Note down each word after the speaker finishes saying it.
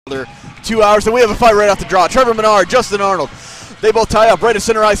another 2 hours, and we have a fight right off the draw. Trevor Menard, Justin Arnold. They both tie up right at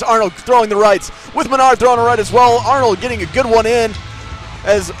center ice. Arnold throwing the rights with Menard throwing a right as well. Arnold getting a good one in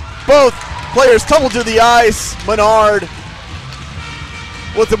as both players tumble to the ice. Menard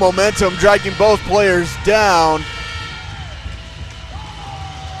with the momentum, dragging both players down.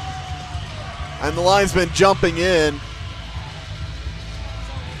 And the linesman jumping in.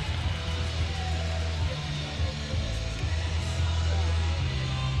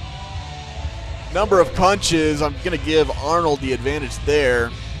 Number of punches, I'm going to give Arnold the advantage there,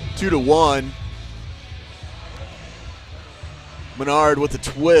 2-1. Menard with a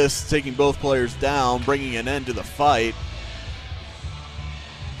twist, taking both players down, bringing an end to the fight.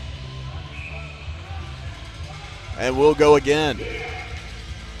 And we'll go again.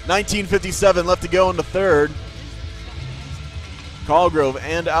 19:57 left to go in the third. Colgrove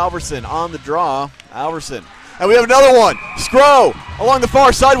and Alverson on the draw. Alverson. And we have another one. Sgro along the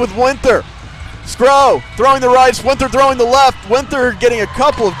far side with Winther. Sgro throwing the rights, Winther throwing the left. Winther getting a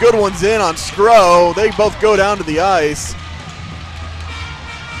couple of good ones in on Sgro. They both go down to the ice.